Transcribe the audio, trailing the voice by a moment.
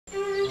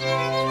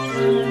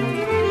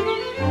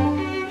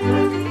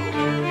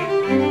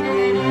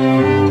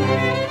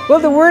Well,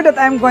 the word that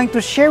I'm going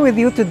to share with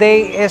you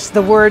today is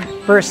the word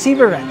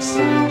perseverance.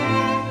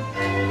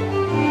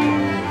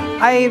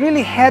 I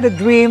really had a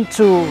dream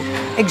to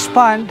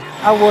expand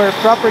our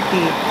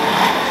property.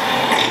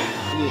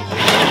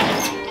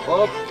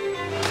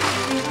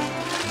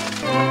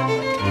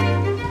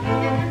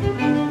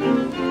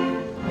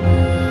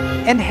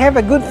 And have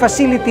a good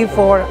facility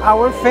for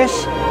our fish.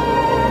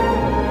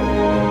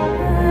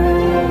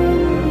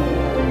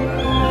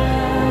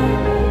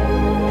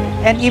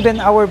 And even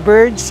our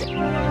birds.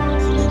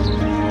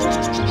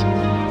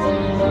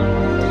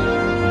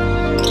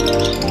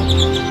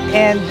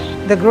 And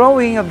the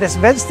growing of these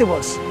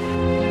vegetables.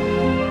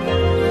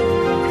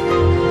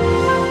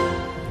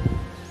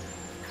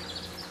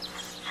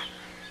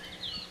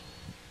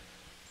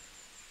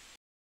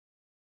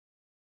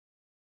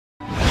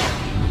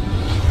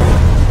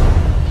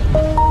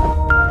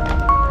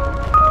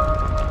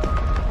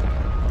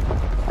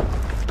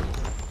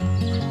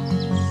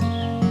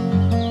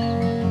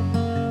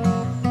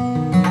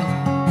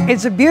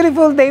 It's a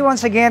beautiful day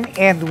once again,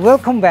 and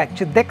welcome back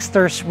to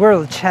Dexter's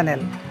World channel.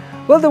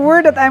 Well, the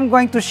word that I'm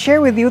going to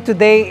share with you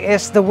today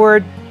is the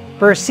word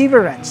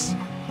perseverance,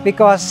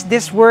 because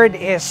this word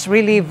is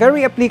really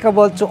very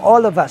applicable to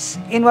all of us.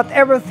 In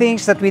whatever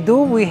things that we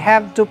do, we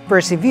have to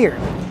persevere.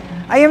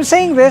 I am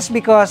saying this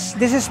because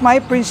this is my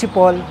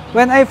principle.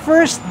 When I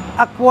first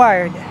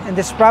acquired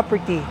this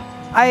property,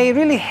 I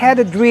really had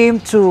a dream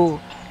to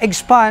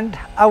expand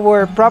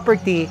our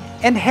property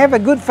and have a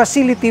good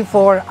facility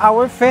for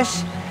our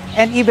fish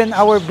and even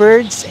our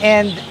birds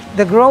and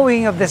the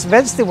growing of these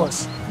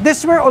vegetables.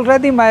 These were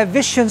already my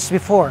visions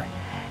before.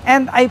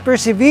 And I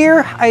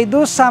persevere, I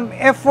do some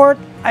effort,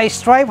 I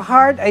strive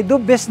hard, I do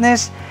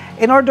business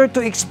in order to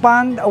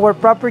expand our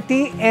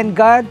property, and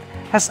God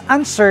has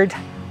answered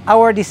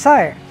our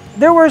desire.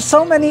 There were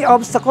so many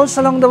obstacles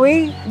along the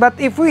way, but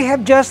if we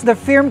have just the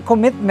firm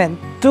commitment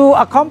to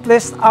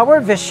accomplish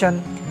our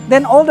vision,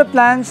 then all the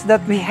plans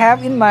that we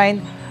have in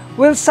mind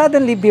will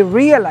suddenly be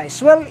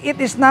realized. Well, it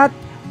is not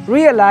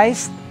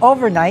realized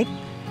overnight.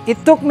 It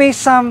took me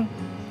some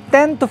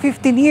 10 to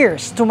 15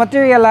 years to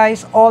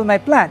materialize all my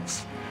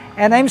plans.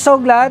 And I'm so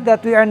glad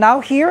that we are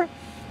now here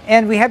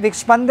and we have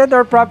expanded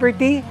our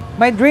property.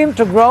 My dream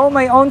to grow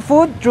my own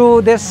food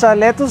through this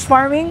lettuce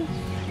farming,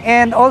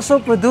 and also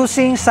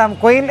producing some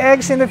quail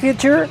eggs in the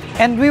future.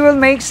 And we will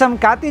make some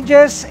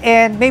cottages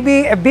and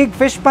maybe a big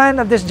fish pond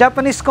of this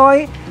Japanese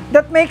koi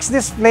that makes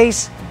this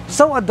place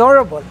so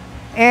adorable.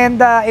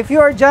 And if you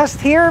are just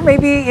here,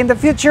 maybe in the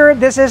future,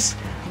 this is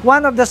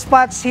one of the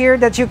spots here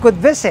that you could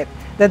visit,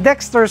 the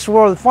Dexter's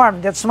World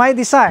Farm. That's my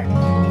desire.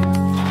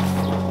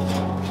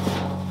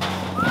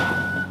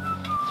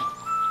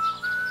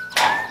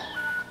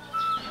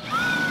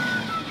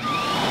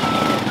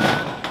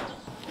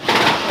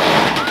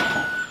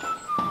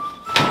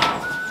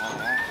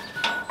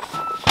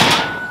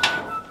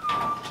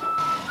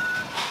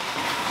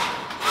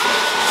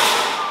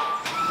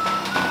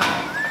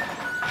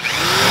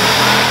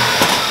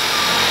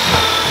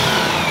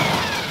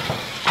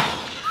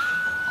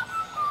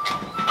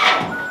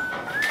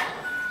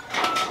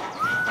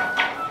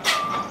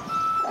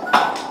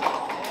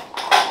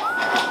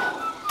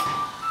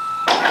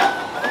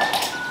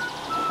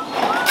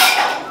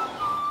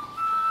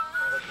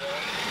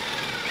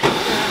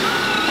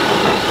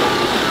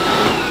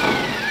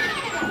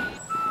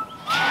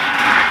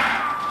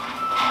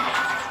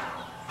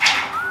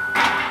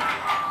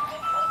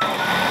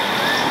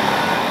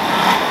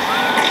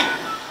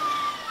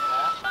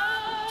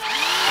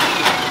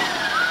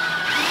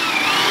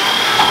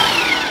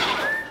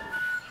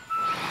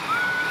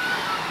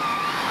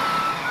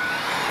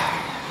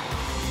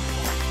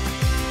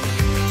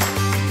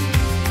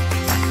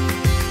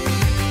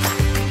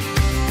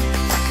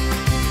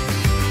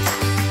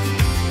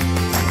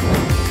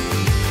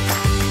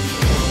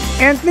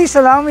 And please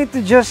allow me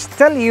to just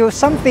tell you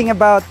something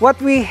about what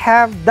we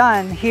have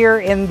done here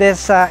in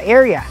this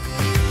area.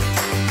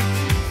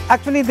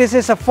 Actually, this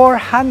is a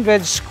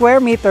 400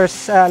 square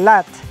meters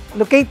lot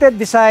located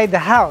beside the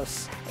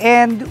house.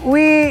 And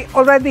we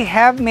already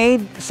have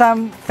made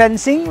some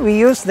fencing. We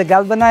use the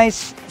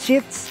galvanized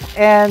sheets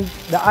and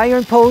the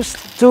iron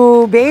post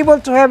to be able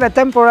to have a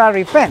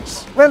temporary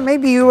fence. Well,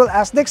 maybe you will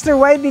ask, Dexter,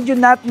 why did you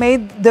not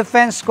make the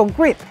fence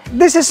concrete?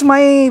 This is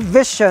my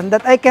vision,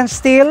 that I can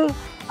still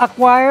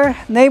acquire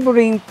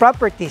neighboring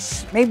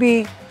properties.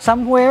 Maybe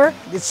somewhere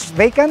it's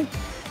vacant.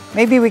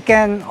 Maybe we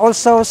can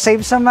also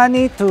save some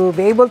money to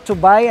be able to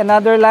buy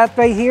another lot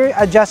right here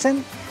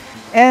adjacent.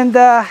 And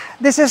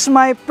this is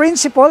my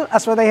principle,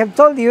 as what I have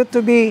told you,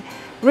 to be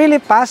really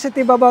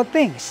positive about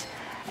things.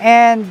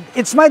 And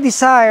it's my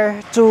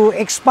desire to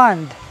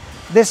expand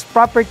this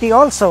property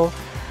also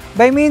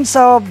by means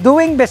of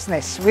doing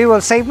business. We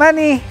will save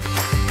money,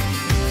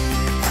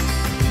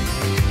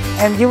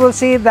 and you will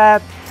see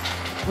that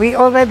we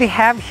already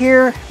have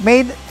here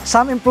made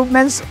some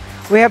improvements.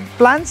 We have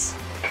plants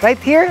right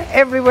here,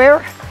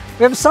 everywhere.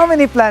 We have so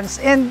many plants,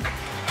 and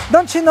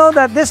Don't you know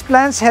that these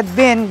plants had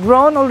been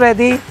grown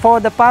already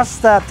for the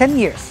past 10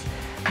 years?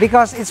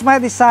 Because it's my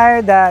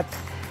desire that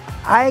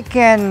I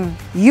can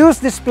use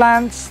these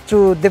plants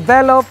to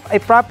develop a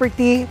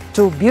property,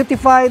 to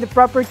beautify the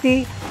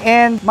property,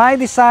 and my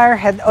desire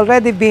had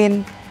already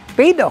been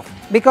paid off.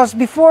 Because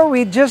before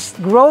we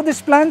just grow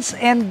these plants,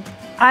 and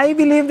I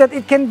believe that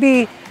it can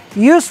be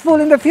useful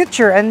in the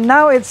future, and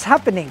now it's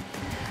happening.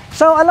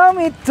 So allow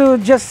me to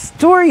just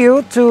tour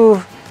you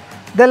to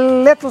the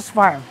lettuce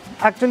farm.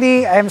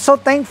 Actually, I'm so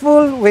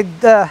thankful with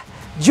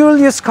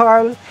Julius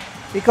Carl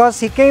because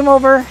he came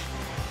over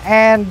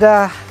and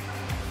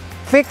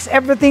fixed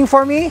everything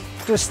for me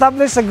to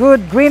establish a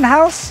good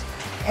greenhouse,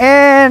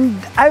 and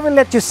I will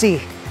let you see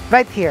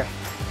right here.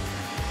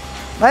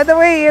 By the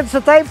way, it's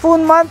a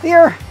typhoon month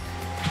here.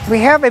 We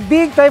have a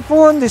big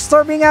typhoon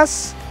disturbing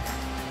us,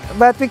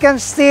 but we can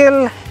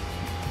still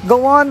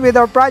go on with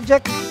our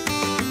project.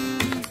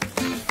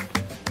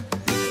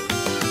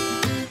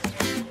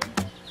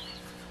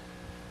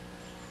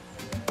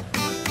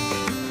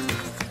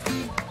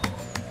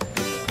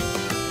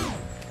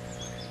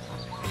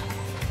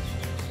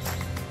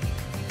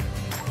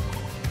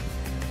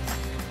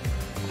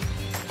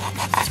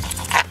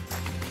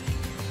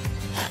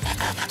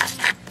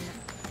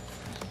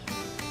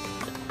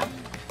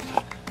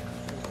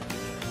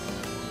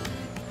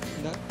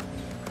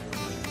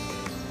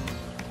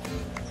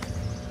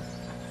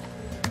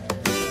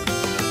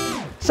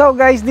 So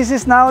guys, this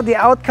is now the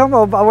outcome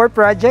of our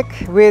project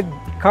with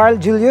Carl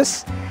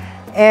Julius,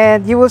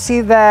 and you will see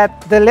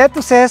that the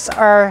lettuces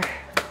are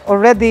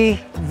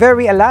already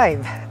very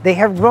alive. They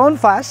have grown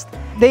fast.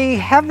 They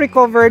have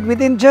recovered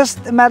within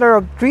just a matter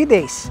of 3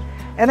 days.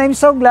 And I'm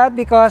so glad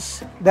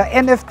because the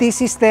NFT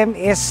system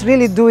is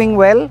really doing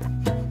well.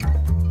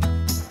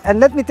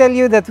 And let me tell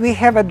you that we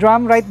have a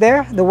drum right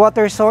there, the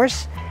water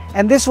source,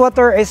 and this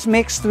water is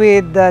mixed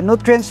with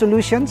nutrient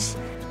solutions.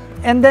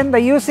 And then by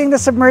using the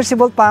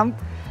submersible pump,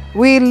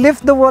 we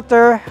lift the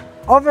water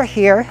over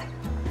here,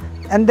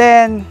 and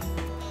then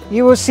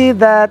you will see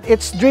that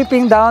it's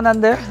dripping down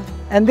under,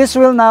 and this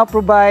will now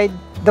provide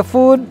the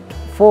food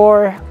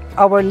for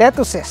our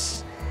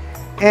lettuces.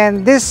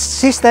 And this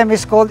system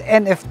is called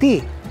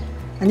NFT.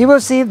 And you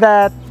will see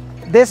that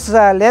this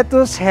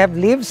lettuce have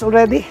leaves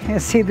already. You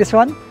see this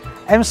one?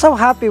 I'm so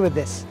happy with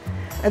this.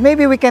 And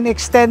maybe we can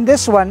extend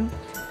this one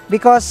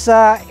because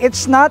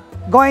it's not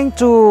going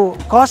to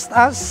cost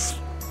us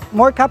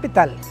more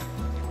capital.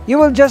 You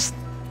will just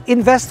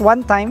invest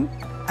one time,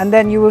 and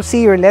then you will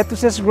see your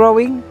lettuces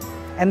growing,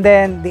 and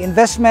then the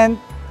investment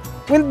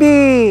will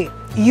be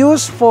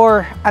used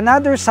for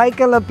another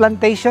cycle of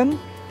plantation,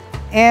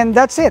 and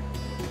that's it.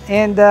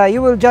 And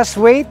you will just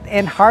wait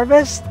and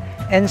harvest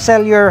and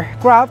sell your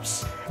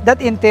crops.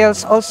 That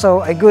entails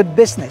also a good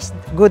business,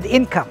 good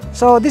income.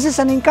 So this is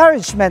an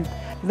encouragement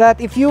that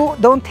if you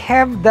don't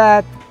have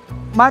that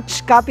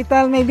much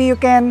capital, maybe you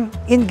can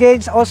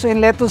engage also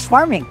in lettuce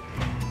farming.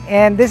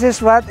 And this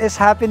is what is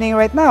happening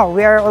right now.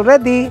 We are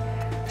already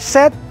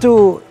set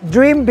to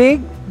dream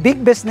big,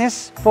 big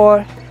business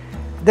for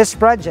this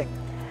project.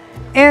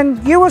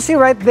 And you will see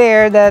right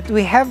there that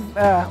we have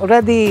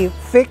already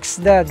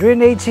fixed the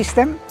drainage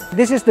system.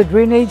 This is the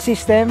drainage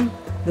system.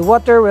 The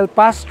water will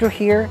pass through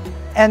here,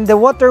 and the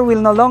water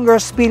will no longer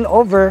spill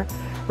over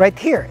right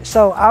here.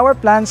 So our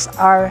plants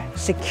are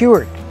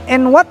secured.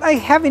 And what I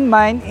have in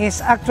mind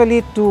is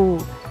actually to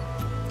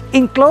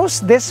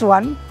enclose this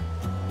one,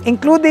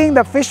 including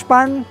the fish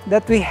pond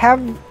that we have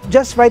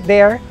just right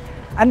there,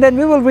 and then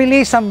we will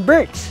release some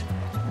birds.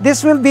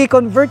 This will be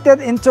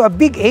converted into a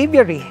big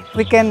aviary.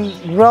 We can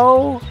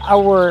grow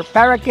our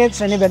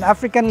parakeets and even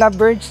African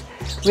lovebirds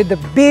with the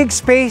big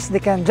space. They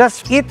can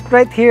just eat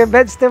right here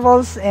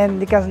vegetables,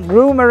 and they can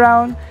roam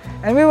around,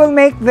 and we will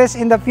make this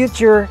in the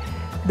future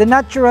the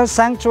natural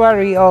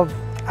sanctuary of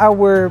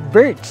our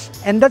birds.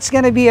 And that's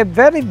going to be a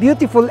very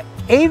beautiful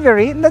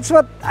aviary, and that's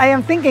what I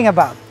am thinking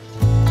about.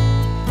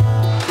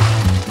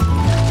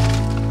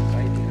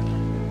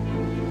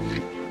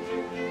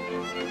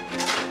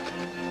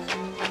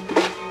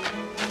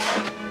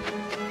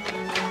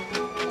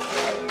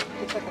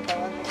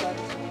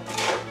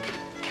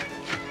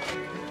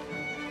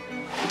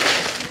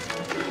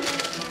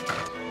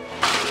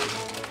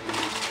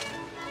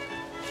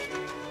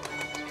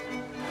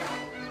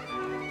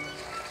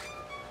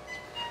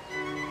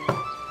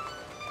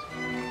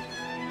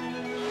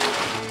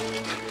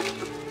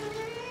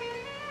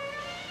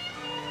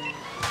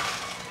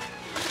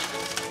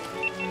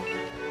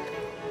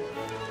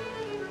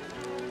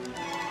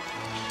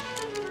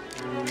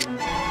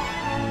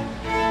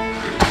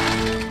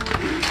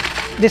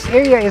 This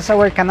area is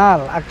our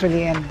canal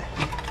actually, and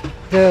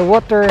the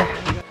water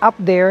up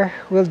there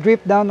will drip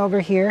down over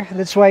here.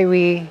 That's why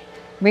we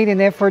made an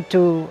effort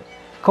to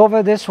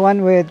cover this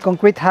one with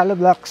concrete hollow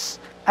blocks.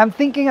 I'm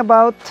thinking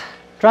about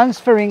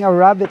transferring our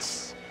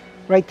rabbits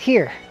right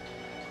here.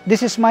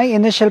 This is my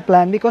initial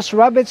plan because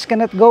rabbits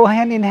cannot go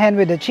hand in hand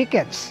with the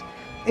chickens.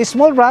 A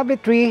small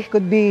rabbitry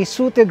could be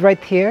suited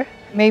right here.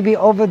 Maybe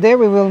over there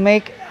we will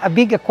make a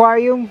big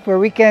aquarium where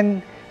we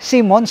can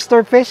see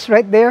monster fish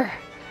right there.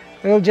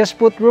 We'll just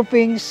put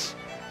roofings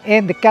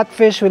and the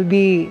catfish will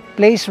be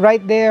placed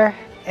right there.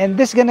 And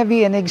this is gonna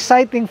be an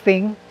exciting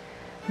thing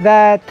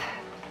that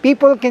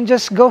people can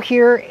just go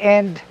here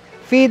and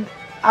feed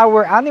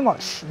our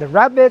animals, the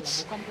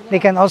rabbits. They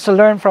can also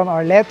learn from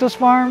our lettuce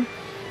farm,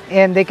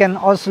 and they can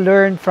also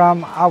learn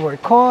from our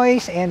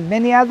kois and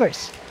many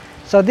others.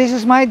 So this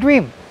is my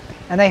dream,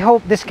 and I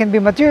hope this can be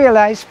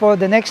materialized for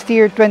the next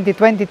year,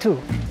 2022.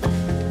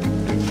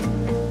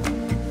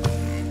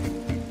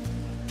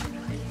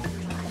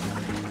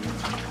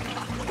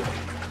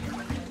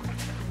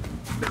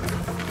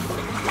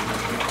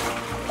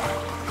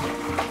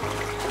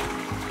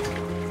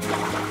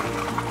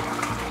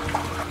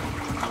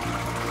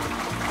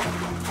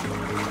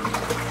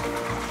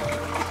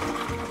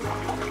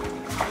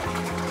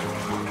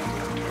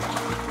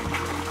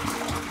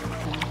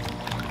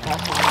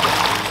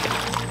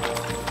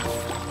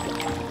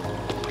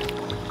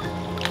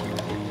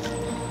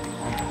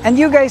 And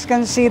you guys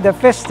can see the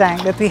fish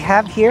tank that we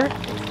have here.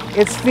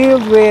 It's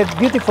filled with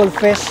beautiful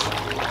fish.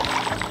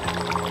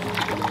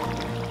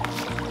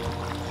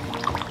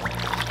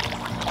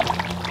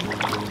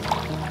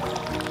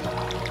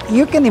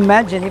 You can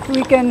imagine if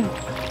we can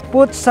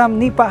put some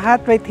nipa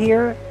hut right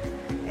here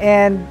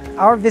and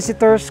our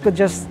visitors could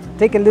just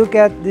take a look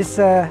at this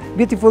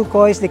beautiful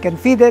kois. They can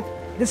feed it.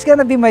 This is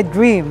gonna be my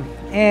dream,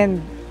 and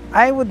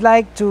I would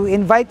like to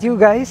invite you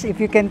guys if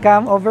you can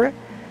come over.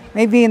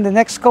 Maybe in the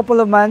next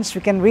couple of months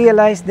we can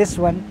realize this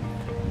one.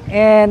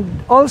 And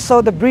also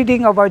the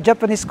breeding of our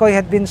Japanese koi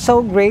had been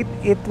so great.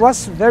 It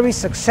was very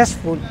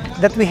successful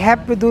that we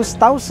have produced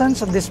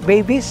thousands of these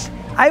babies.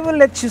 I will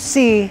let you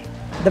see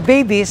the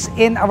babies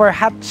in our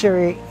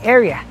hatchery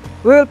area.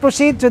 We will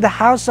proceed to the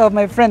house of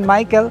my friend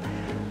Michael,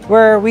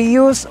 where we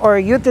use or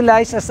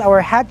utilize as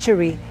our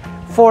hatchery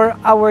for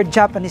our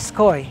Japanese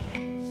koi.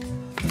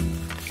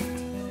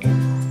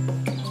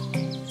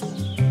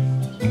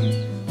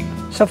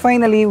 So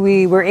finally,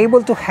 we were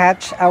able to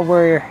hatch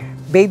our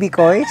baby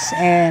kois,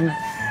 and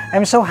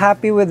I'm so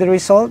happy with the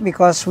result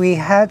because we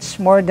hatched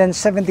more than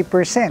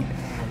 70%.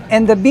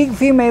 And the big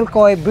female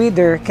koi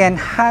breeder can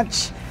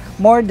hatch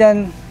more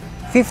than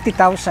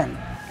 50,000.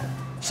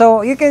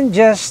 So you can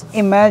just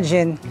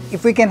imagine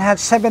if we can hatch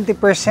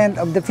 70%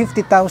 of the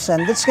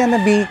 50,000, that's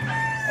gonna be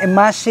a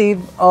massive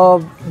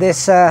of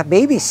these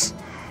babies.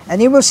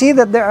 And you will see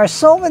that there are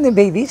so many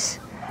babies.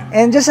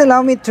 And just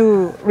allow me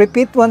to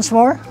repeat once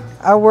more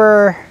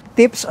our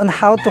tips on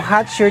how to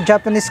hatch your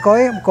Japanese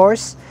koi. Of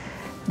course,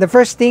 the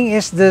first thing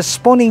is the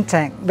spawning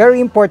tank, very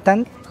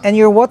important, and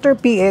your water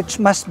pH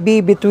must be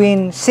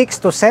between 6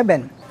 to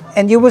 7.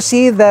 And you will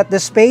see that the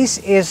space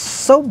is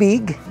so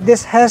big.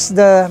 This has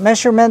the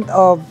measurement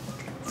of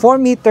 4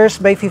 meters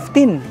by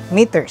 15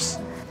 meters.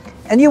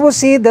 And you will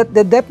see that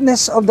the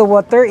depthness of the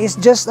water is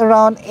just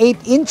around 8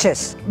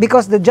 inches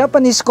because the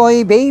Japanese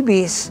koi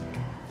babies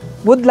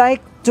would like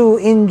to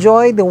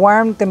enjoy the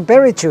warm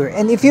temperature.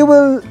 And if you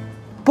will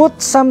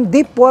put some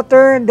deep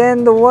water,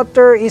 then the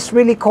water is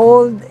really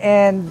cold,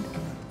 and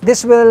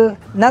this will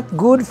not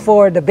good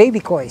for the baby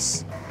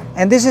kois.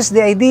 And this is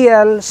the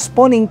ideal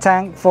spawning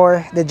tank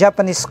for the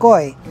Japanese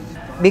koi,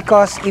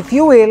 because if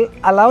you will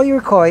allow your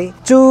koi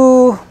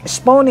to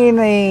spawn in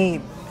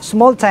a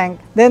small tank,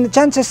 then the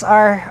chances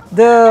are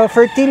the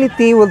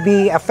fertility will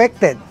be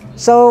affected.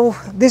 So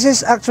this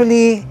is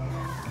actually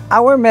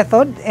our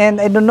method,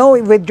 and I don't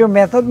know with your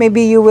method,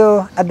 maybe you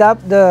will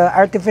adopt the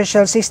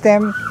artificial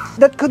system.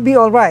 That could be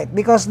alright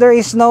because there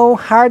is no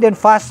hard and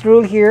fast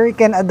rule here. You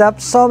can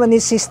adopt so many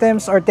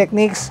systems or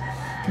techniques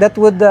that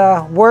would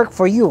work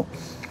for you.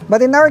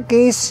 But in our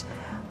case,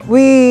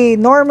 we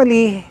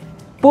normally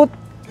put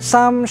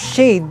some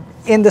shade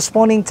in the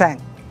spawning tank,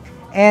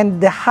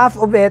 and the half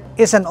of it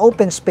is an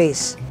open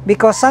space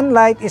because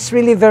sunlight is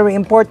really very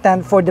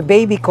important for the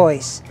baby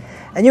kois.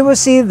 And you will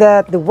see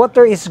that the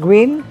water is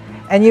green,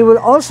 and you will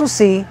also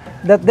see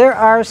that there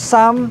are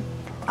some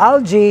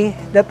algae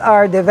that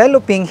are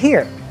developing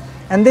here.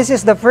 And this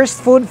is the first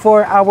food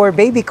for our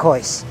baby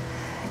kois.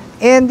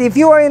 And if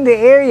you are in the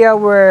area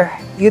where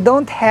you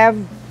don't have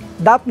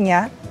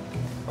dapnya,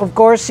 of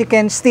course you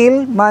can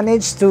still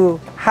manage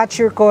to hatch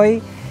your koi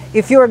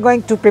if you are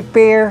going to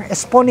prepare a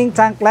spawning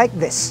tank like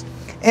this.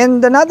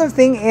 And another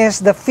thing is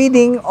the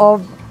feeding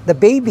of the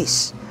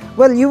babies.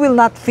 Well, you will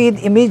not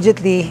feed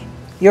immediately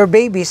your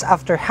babies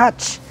after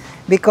hatch,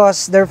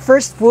 because their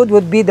first food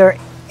would be their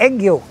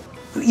egg yolk.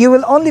 You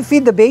will only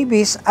feed the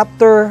babies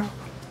after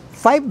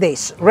 5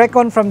 days,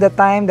 reckon from the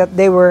time that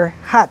they were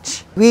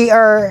hatched. We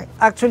are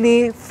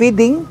actually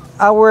feeding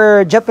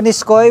our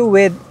Japanese koi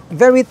with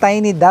very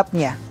tiny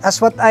dapnya. As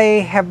what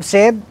I have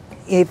said,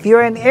 if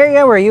you're in an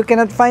area where you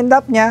cannot find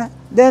dapnya,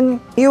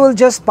 then you will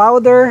just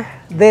powder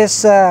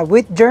this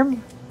wheat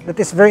germ. That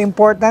is very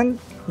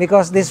important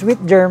because this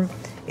wheat germ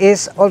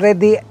is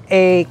already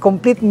a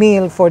complete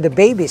meal for the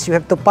babies. You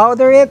have to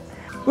powder it.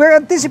 We're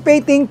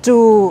anticipating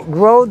to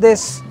grow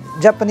this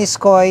Japanese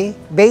koi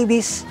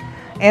babies,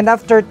 and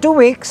after 2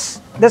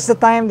 weeks, that's the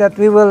time that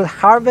we will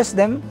harvest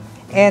them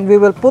and we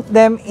will put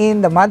them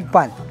in the mud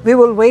pond. We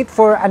will wait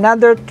for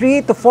another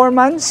 3 to 4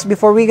 months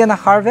before we're gonna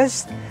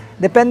harvest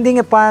depending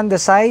upon the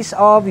size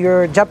of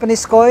your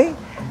Japanese koi,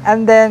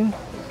 and then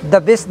the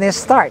business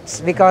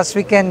starts because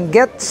we can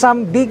get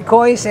some big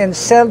kois and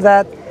sell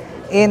that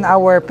in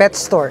our pet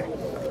store.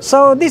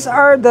 So these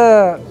are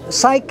the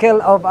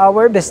cycle of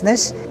our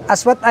business.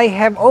 As what I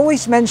have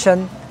always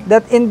mentioned,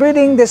 that in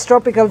breeding this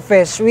tropical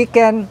fish, we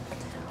can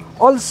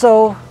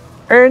also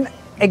earn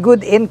a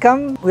good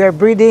income. We are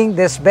breeding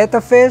this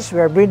betta fish, we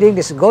are breeding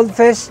this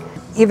goldfish,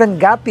 even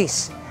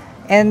guppies.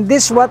 And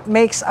this is what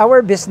makes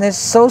our business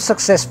so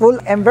successful.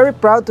 I'm very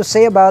proud to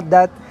say about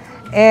that.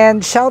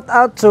 And shout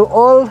out to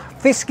all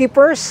fish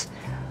keepers,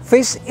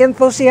 fish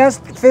enthusiasts,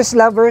 fish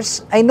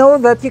lovers. I know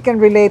that you can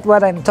relate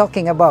what I'm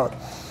talking about.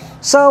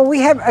 So we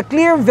have a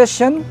clear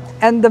vision,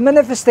 and the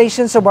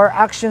manifestations of our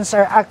actions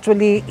are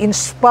actually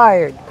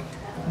inspired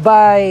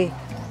by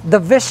the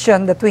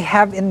vision that we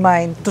have in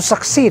mind to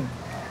succeed.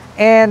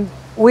 And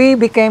we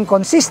became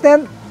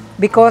consistent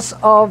because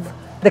of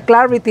the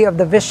clarity of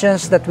the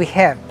visions that we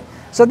have.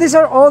 So these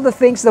are all the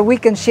things that we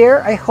can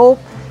share. I hope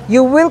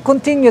you will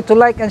continue to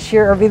like and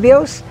share our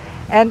videos.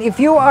 And if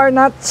you are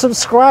not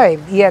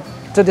subscribed yet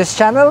to this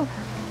channel,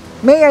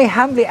 may I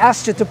humbly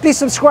ask you to please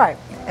subscribe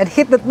and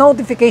hit that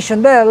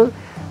notification bell,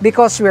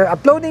 because we're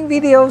uploading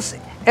videos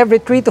every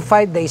 3 to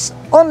 5 days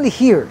only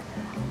here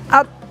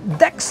at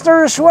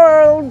Dexter's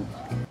World.